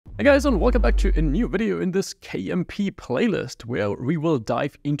Hey guys, and welcome back to a new video in this KMP playlist where we will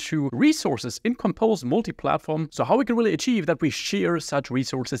dive into resources in Compose Multiplatform. So how we can really achieve that we share such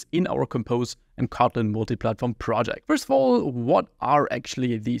resources in our Compose and Kotlin Multiplatform project. First of all, what are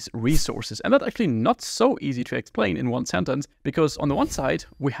actually these resources? And that's actually not so easy to explain in one sentence, because on the one side,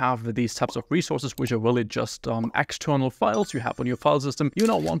 we have these types of resources, which are really just external files you have on your file system. You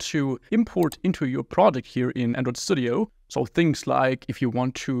now want to import into your project here in Android Studio. So things like if you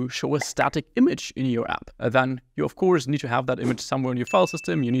want to show a static image in your app, then you of course need to have that image somewhere in your file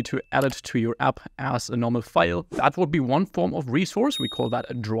system. You need to add it to your app as a normal file. That would be one form of resource. We call that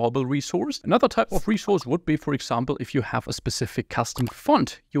a drawable resource. Another type of resource would be, for example, if you have a specific custom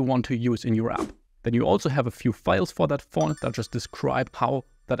font you want to use in your app. Then you also have a few files for that font that just describe how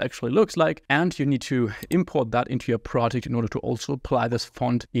that actually looks like, and you need to import that into your project in order to also apply this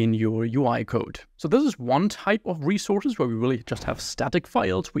font in your UI code. So this is one type of resources where we really just have static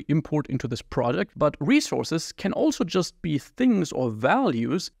files we import into this project, but resources can also just be things or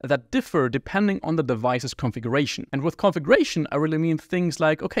values that differ depending on the device's configuration. And with configuration, I really mean things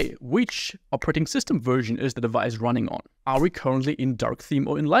like, okay, which operating system version is the device running on? Are we currently in dark theme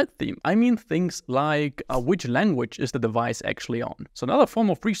or in light theme? I mean things like which language is the device actually on? So another form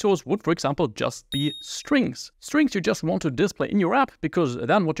of resource would, for example, just be strings. Strings you just want to display in your app, because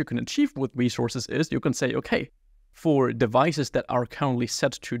then what you can achieve with resources is you can say, okay, for devices that are currently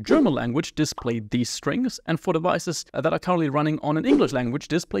set to German language, display these strings, and for devices that are currently running on an English language,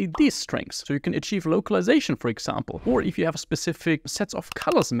 display these strings. So you can achieve localization, for example. Or if you have specific sets of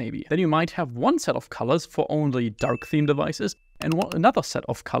colors maybe, then you might have one set of colors for only dark theme devices and another set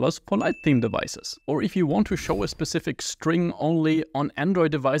of colors for light theme devices. Or if you want to show a specific string only on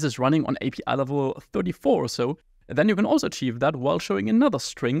Android devices running on API level 34 or so, then you can also achieve that while showing another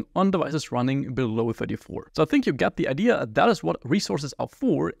string on devices running below 34. So I think you get the idea. That is what resources are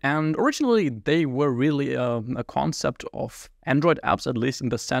for. And originally they were really a concept of Android apps, at least in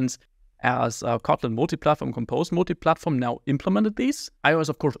the sense as Kotlin Multiplatform, Compose Multiplatform now implemented these. iOS,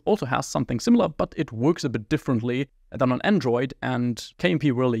 of course, also has something similar, but it works a bit differently than on Android, and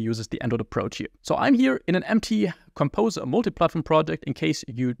KMP really uses the Android approach here. So I'm here in an empty Compose Multiplatform project. In case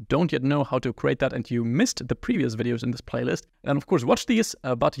you don't yet know how to create that and you missed the previous videos in this playlist, then of course watch these,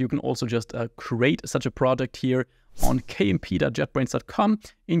 but you can also just create such a project here on kmp.jetbrains.com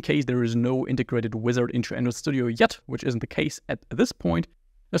in case there is no integrated wizard into Android Studio yet, which isn't the case at this point.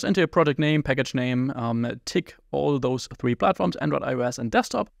 Just enter your project name, package name, tick all those three platforms, Android, iOS, and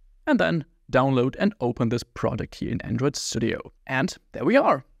desktop, and then download and open this project here in Android Studio. And there we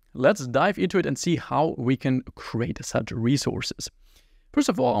are. Let's dive into it and see how we can create such resources. First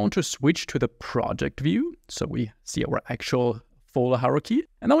of all, I want to switch to the project view so we see our actual folder hierarchy.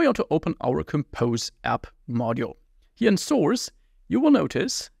 And then we want to open our Compose app module. Here in source, you will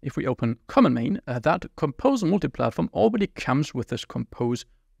notice, if we open common main, that Compose Multiplatform already comes with this Compose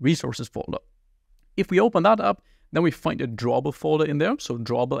resources folder. If we open that up, then we find a drawable folder in there. So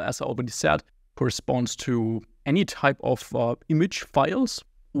drawable, as I already said, corresponds to any type of image files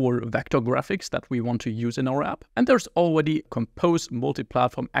or vector graphics that we want to use in our app. And there's already Compose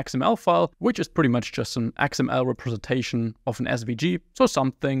Multiplatform XML file, which is pretty much just an XML representation of an SVG. So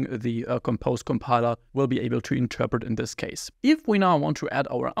something the Compose compiler will be able to interpret in this case. If we now want to add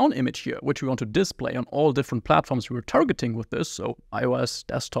our own image here, which we want to display on all different platforms we're targeting with this, so iOS,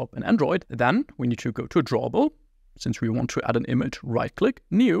 desktop, and Android, then we need to go to drawable. Since we want to add an image, right-click,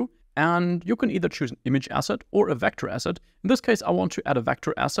 new, and you can either choose an image asset or a vector asset. In this case, I want to add a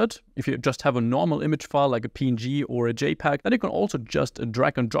vector asset. If you just have a normal image file like a PNG or a JPEG, then you can also just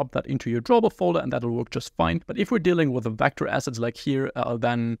drag and drop that into your drawable folder and that'll work just fine. But if we're dealing with the vector assets like here,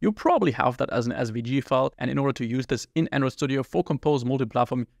 then you probably have that as an SVG file. And in order to use this in Android Studio for Compose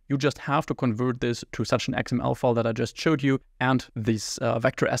Multiplatform, you just have to convert this to such an XML file that I just showed you. And this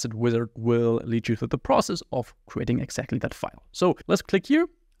vector asset wizard will lead you through the process of creating exactly that file. So let's click here.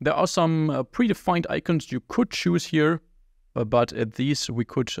 There are some predefined icons you could choose here, but these we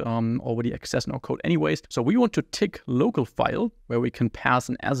could already access in our code anyways. So we want to tick local file, where we can pass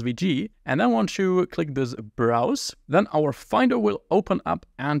an SVG, and then want to click this browse. Then our Finder will open up,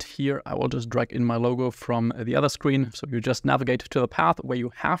 and here I will just drag in my logo from the other screen. So you just navigate to the path where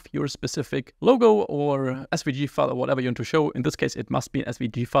you have your specific logo or SVG file or whatever you want to show. In this case, it must be an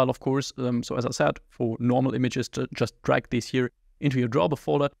SVG file, of course. So as I said, for normal images, just drag these here into your drawable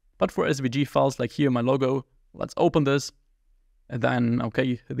folder. But for SVG files, like here, my logo, let's open this. And then,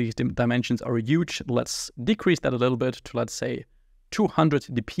 okay, these dimensions are huge. Let's decrease that a little bit to, let's say, 200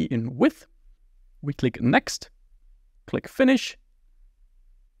 dp in width. We click next, click finish.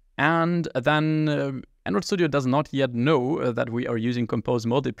 And then Android Studio does not yet know that we are using Compose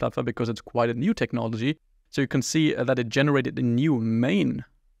Multiplatform because it's quite a new technology. So you can see that it generated a new main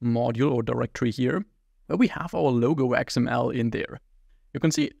module or directory here, where we have our logo XML in there. You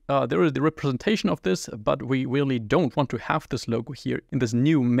can see there is the representation of this, but we really don't want to have this logo here in this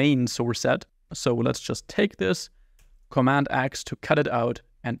new main source set. So let's just take this, Command X to cut it out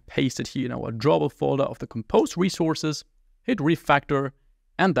and paste it here in our drawable folder of the Compose resources, hit refactor,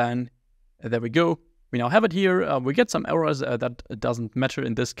 and then there we go. We now have it here. We get some errors that doesn't matter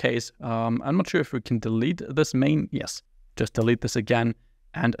in this case. I'm not sure if we can delete this main. Yes, just delete this again,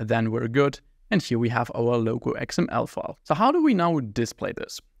 and then we're good. And here we have our logo XML file. So how do we now display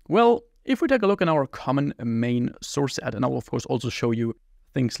this? Well, if we take a look in our common main source set, and I will of course also show you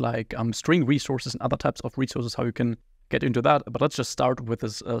things like string resources and other types of resources, how you can get into that. But let's just start with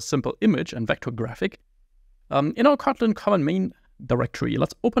this simple image and vector graphic. In our Kotlin common main directory,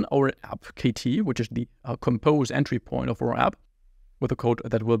 let's open our app KT, which is the Compose entry point of our app, with a code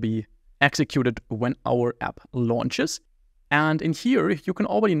that will be executed when our app launches. And in here, you can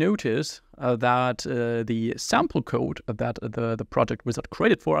already notice that the sample code that the project wizard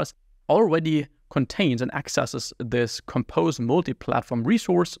created for us already contains and accesses this Compose Multiplatform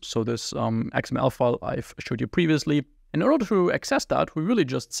resource. So this XML file I've showed you previously. In order to access that, we really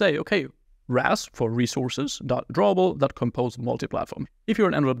just say, okay, ras for resources.drawable.compose multiplatform. If you're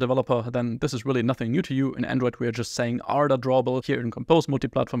an Android developer, then this is really nothing new to you. In Android, we are just saying r.drawable. Here in Compose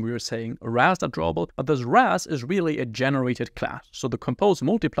Multiplatform, we are saying ras.drawable. But this ras is really a generated class. So the Compose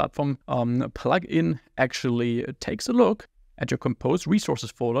Multiplatform plugin actually takes a look at your Compose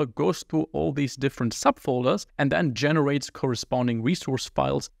resources folder, goes through all these different subfolders, and then generates corresponding resource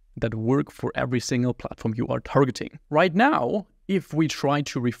files that work for every single platform you are targeting. Right now, if we try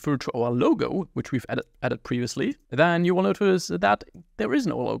to refer to our logo, which we've added previously, then you will notice that there is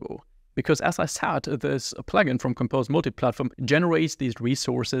no logo. Because as I said, this plugin from Compose Multiplatform generates these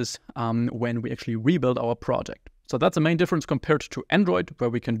resources when we actually rebuild our project. So that's the main difference compared to Android, where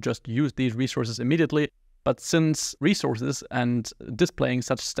we can just use these resources immediately. But since resources and displaying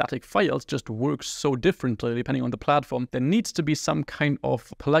such static files just works so differently depending on the platform, there needs to be some kind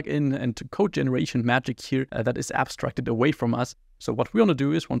of plugin and code generation magic here that is abstracted away from us. So what we want to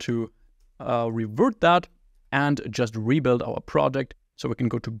do is want to revert that and just rebuild our project. So we can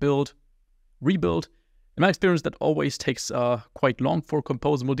go to build, rebuild. In my experience, that always takes quite long for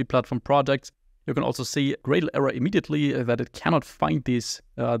Compose Multiplatform projects. You can also see a Gradle error immediately that it cannot find this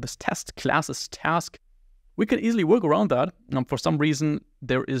test classes task. We can easily work around that. For some reason,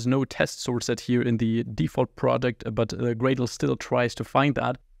 there is no test source set here in the default project, but Gradle still tries to find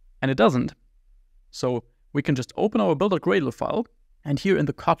that, and it doesn't. So we can just open our build.gradle file, and here in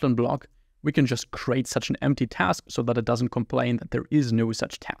the Kotlin block, we can just create such an empty task so that it doesn't complain that there is no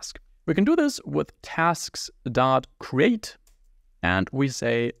such task. We can do this with tasks.create, and we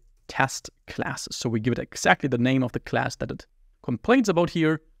say test class. So we give it exactly the name of the class that it complains about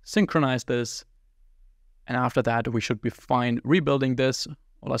here, synchronize this, and after that, we should be fine rebuilding this.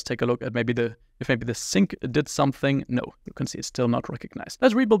 Well, let's take a look at if maybe the sync did something. No, you can see it's still not recognized.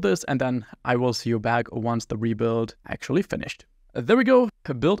 Let's rebuild this, and then I will see you back once the rebuild actually finished. There we go.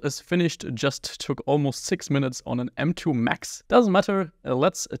 The build is finished. Just took almost 6 minutes on an M2 Max. Doesn't matter.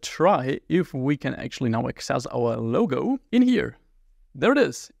 Let's try if we can actually now access our logo in here. There it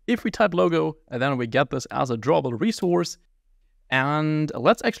is. If we type logo, and then we get this as a drawable resource. And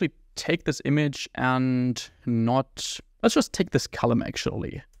let's actually take this image and let's just take this column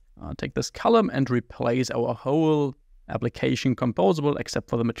actually. Take this column and replace our whole application composable except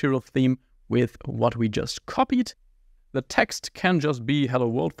for the material theme with what we just copied. The text can just be hello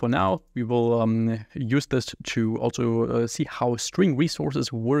world for now. We will use this to also see how string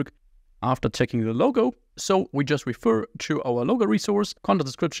resources work after checking the logo. So we just refer to our logo resource. Content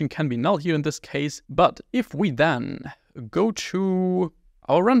description can be null here in this case. But if we then go to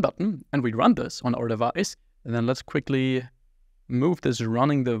our run button and we run this on our device, and then let's quickly move this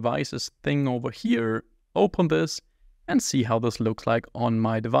running devices thing over here, open this, and see how this looks like on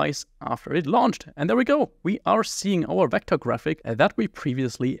my device after it launched. And there we go. We are seeing our vector graphic that we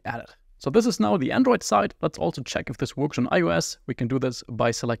previously added. So this is now the Android side. Let's also check if this works on iOS. We can do this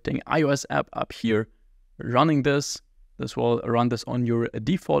by selecting iOS app up here, running this. This will run this on your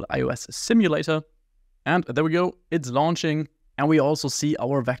default iOS simulator. And there we go. It's launching. And we also see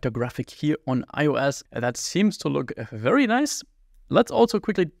our vector graphic here on iOS. That seems to look very nice. Let's also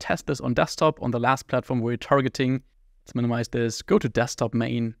quickly test this on desktop on the last platform we're targeting. Let's minimize this, go to desktop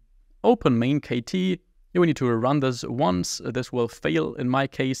main, open main KT, Here we need to run this once. This will fail in my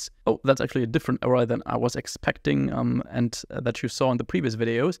case. Oh, that's actually a different error than I was expecting and that you saw in the previous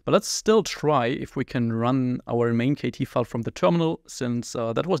videos. But let's still try if we can run our main KT file from the terminal, since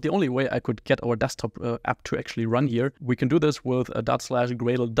that was the only way I could get our desktop app to actually run here. We can do this with a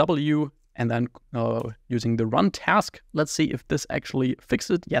 /gradle_w and then using the run task. Let's see if this actually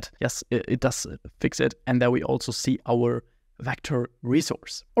fixes it yet. Yes, it does fix it. And there we also see our vector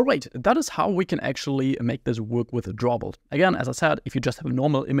resource. All right, that is how we can actually make this work with a drawable. Again, as I said, if you just have a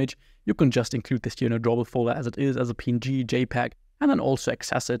normal image, you can just include this here in a drawable folder as it is, as a PNG, JPEG, and then also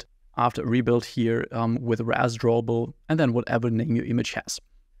access it after a rebuild here with RAS drawable, and then whatever name your image has.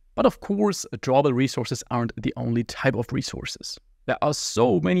 But of course, drawable resources aren't the only type of resources. There are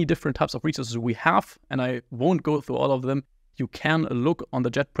so many different types of resources we have, and I won't go through all of them. You can look on the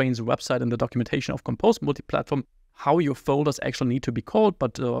JetBrains website in the documentation of Compose Multiplatform how your folders actually need to be called,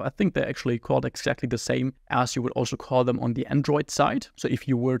 but I think they're actually called exactly the same as you would also call them on the Android side. So if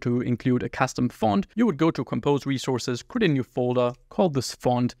you were to include a custom font, you would go to Compose Resources, create a new folder, call this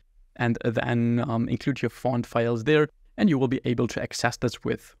font, and then include your font files there, and you will be able to access this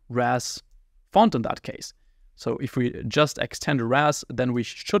with RAS font in that case. So if we just extend RAS, then we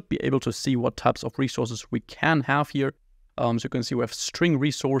should be able to see what types of resources we can have here. So you can see we have string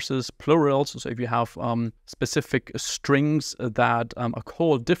resources, plurals. So if you have specific strings that are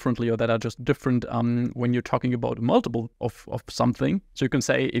called differently or that are just different when you're talking about multiple of something. So you can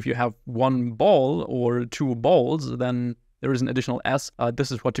say if you have one ball or two balls, then there is an additional S.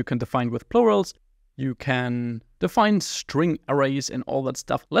 This is what you can define with plurals. You can define string arrays and all that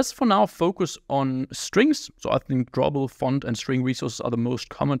stuff. Let's for now focus on strings. So I think drawable, font, and string resources are the most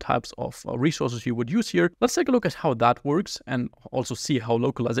common types of resources you would use here. Let's take a look at how that works and also see how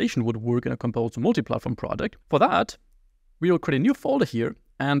localization would work in a Compose Multiplatform project. For that, we will create a new folder here.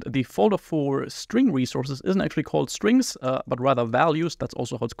 And the folder for string resources isn't actually called strings, but rather values. That's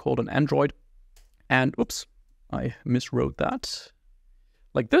also how it's called on Android. And oops, I miswrote that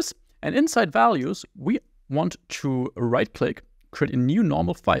like this. And inside values, we want to right-click, create a new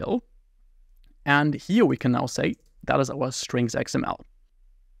normal file. And here we can now say that is our strings XML.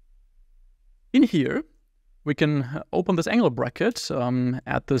 In here, we can open this angle bracket,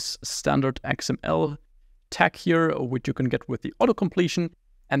 add this standard XML tag here, which you can get with the auto-completion.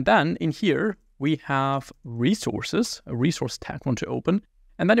 And then in here, we have resources, a resource tag want to open.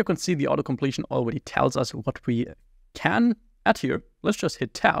 And then you can see the auto-completion already tells us what we can add here. Let's just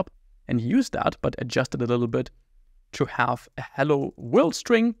hit tab and use that, but adjust it a little bit to have a hello world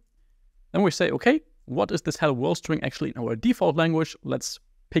string. Then we say, okay, what is this hello world string actually in our default language? Let's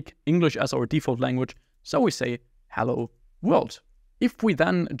pick English as our default language. So we say hello world. If we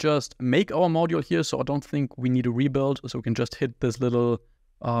then just make our module here, so I don't think we need to rebuild, so we can just hit this little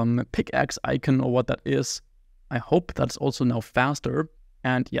pickaxe icon or what that is. I hope that's also now faster.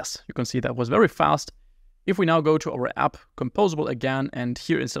 And yes, you can see that was very fast. If we now go to our app, Composable again, and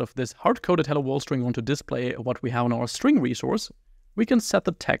here instead of this hard-coded hello world string, we want to display what we have on our string resource, we can set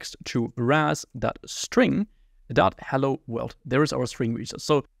the text to ras.string.hello world. There is our string resource.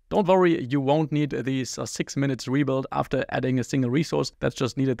 So don't worry, you won't need these 6 minutes rebuild after adding a single resource. That's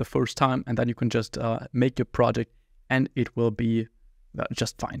just needed the first time, and then you can just make your project, and it will be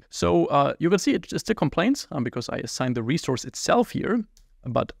just fine. So you can see it still complains because I assigned the resource itself here.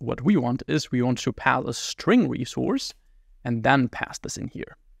 But what we want is we want to pass a string resource and then pass this in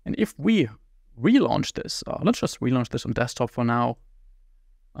here. And if we relaunch this, let's just relaunch this on desktop for now,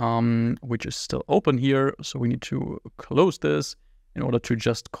 which is still open here. So we need to close this in order to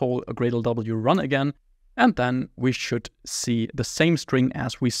just call a gradle_w run again. And then we should see the same string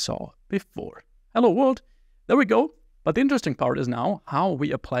as we saw before. Hello world, there we go. But the interesting part is now how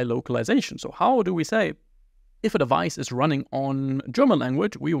we apply localization. So how do we say, if a device is running on German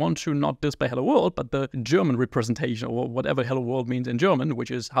language, we want to not display hello world, but the German representation or whatever hello world means in German, which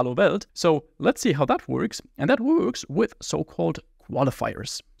is hello Welt. So let's see how that works. And that works with so-called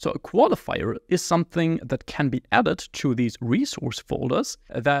qualifiers. So a qualifier is something that can be added to these resource folders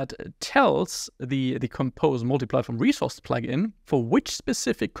that tells the Compose Multiplatform resource plugin for which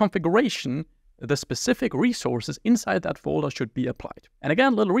specific configuration the specific resources inside that folder should be applied. And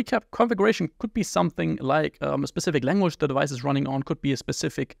again, little recap, configuration could be something like a specific language the device is running on, could be a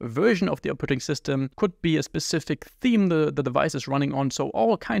specific version of the operating system, could be a specific theme the device is running on. So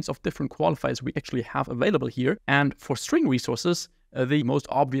all kinds of different qualifiers we actually have available here. And for string resources, the most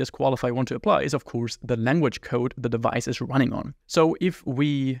obvious qualifier I want to apply is, of course, the language code the device is running on. So if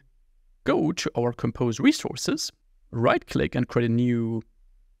we go to our Compose resources, right-click and create a new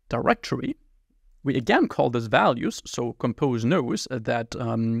directory, We again call this values, so Compose knows that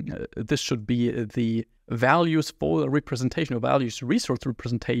this should be the values for the representation, or values resource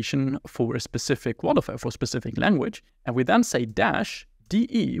representation for a specific qualifier, for a specific language. And we then say dash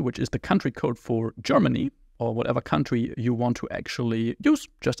DE, which is the country code for Germany, or whatever country you want to actually use,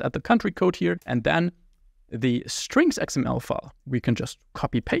 just add the country code here. And then the strings XML file, we can just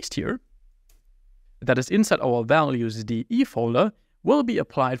copy paste here. That is inside our values DE folder, will be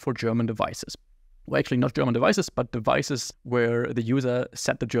applied for German devices. Well, actually not German devices, but devices where the user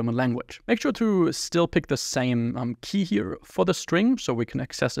set the German language. Make sure to still pick the same key here for the string, so we can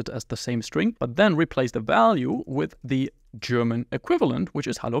access it as the same string, but then replace the value with the German equivalent, which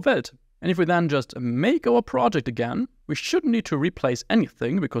is Hallo Welt. And if we then just make our project again, we shouldn't need to replace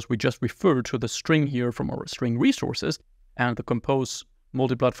anything because we just refer to the string here from our string resources, and the Compose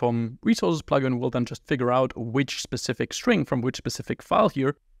Multiplatform Resources plugin will then just figure out which specific string from which specific file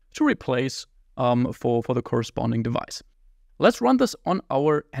here to replace for the corresponding device. Let's run this on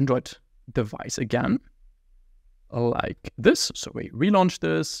our Android device again, like this. So we relaunch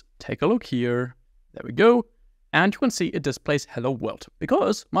this, take a look here, there we go. And you can see it displays Hello World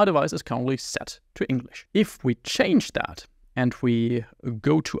because my device is currently set to English. If we change that and we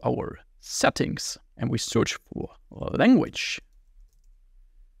go to our settings and we search for language,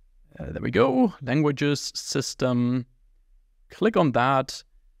 there we go, languages, system, click on that.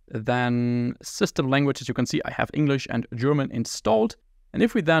 Then system languages, you can see I have English and German installed. And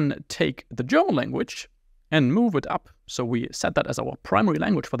if we then take the German language and move it up, so we set that as our primary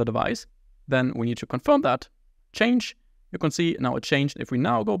language for the device, then we need to confirm that, change, you can see now it changed. If we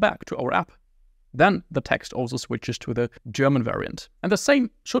now go back to our app, then the text also switches to the German variant. And the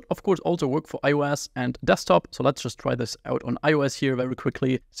same should of course also work for iOS and desktop. So let's just try this out on iOS here very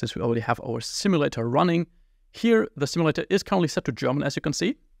quickly, since we already have our simulator running. Here, the simulator is currently set to German, as you can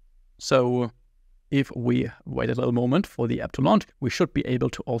see. So if we wait a little moment for the app to launch, we should be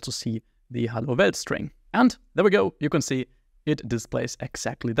able to also see the Hallo Welt string. And there we go, you can see it displays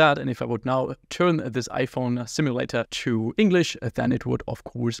exactly that. And if I would now turn this iPhone simulator to English, then it would of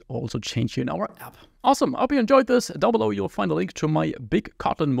course also change here in our app. Awesome, I hope you enjoyed this. Down below you'll find a link to my big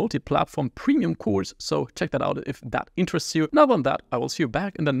Kotlin multi-platform premium course, so check that out if that interests you. And other than that, I will see you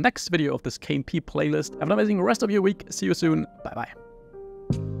back in the next video of this KMP playlist. Have an amazing rest of your week. See you soon. Bye bye.